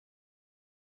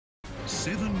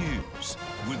7 News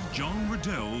with John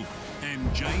Riddell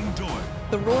and Jane Doyle.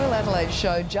 The Royal Adelaide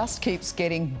Show just keeps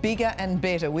getting bigger and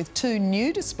better with 2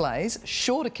 new displays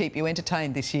sure to keep you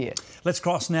entertained this year. Let's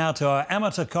cross now to our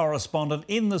amateur correspondent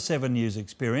in the 7 News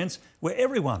experience, where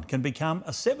everyone can become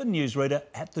a 7 News reader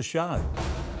at the show.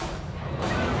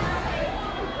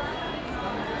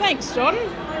 Thanks, John.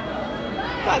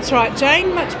 That's right,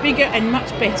 Jane, much bigger and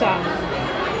much better.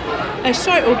 As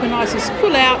show organisers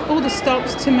pull out all the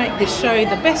stops to make this show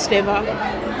the best ever,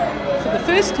 for the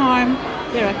first time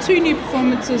there are 2 new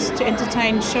performances to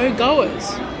entertain show goers.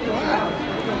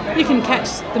 You can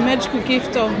catch the magical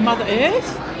gift of Mother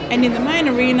Earth and in the main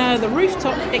arena the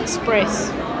Rooftop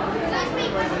Express.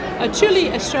 A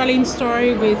truly Australian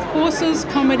story with horses,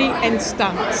 comedy and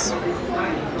stunts.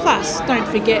 Plus, don't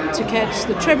forget to catch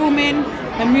the Treble Men,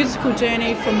 a musical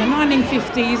journey from the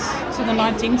 1950s to the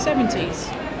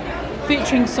 1970s.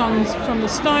 Featuring songs from the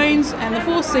Stones and the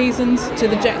Four Seasons to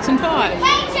the Jackson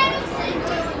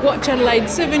 5. Watch Adelaide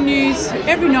 7 News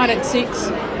every night at 6,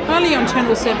 only on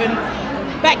Channel 7.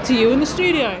 Back to you in the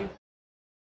studio.